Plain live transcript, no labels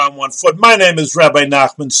1 foot. My name is Rabbi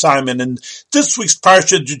Nachman Simon, and this week's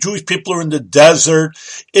parsha, the Jewish people are in the desert,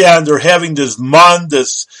 and they're having this mun,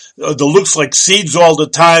 that looks like seeds all the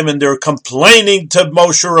time, and they're complaining to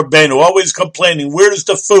Moshe Rabbeinu, always complaining, where's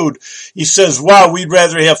the food? He says, wow, we'd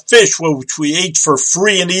rather have fish, which we ate for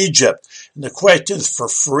free in Egypt. And the question is, for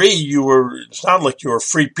free, it's not like you were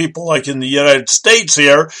free people like in the United States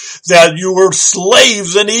here, that you were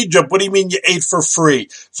slaves in Egypt. What do you mean you ate for free?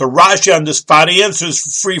 So Rashi on the spot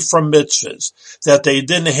answers free from mitzvahs, that they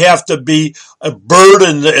didn't have to be a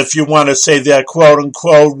burden, if you want to say that, quote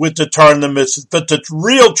unquote, with the Torah and the mitzvahs. But the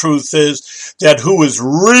real truth is that who is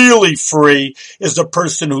really free is the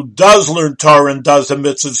person who does learn Torah and does the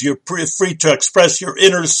mitzvahs. You're free to express your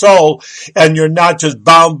inner soul, and you're not just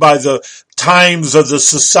bound by the times of the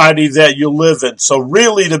society that you live in. So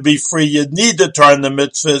really, to be free, you need the Torah and the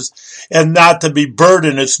mitzvahs, and not to be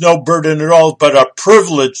burdened. It's no burden at all, but a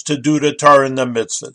privilege to do the Torah and the mitzvahs.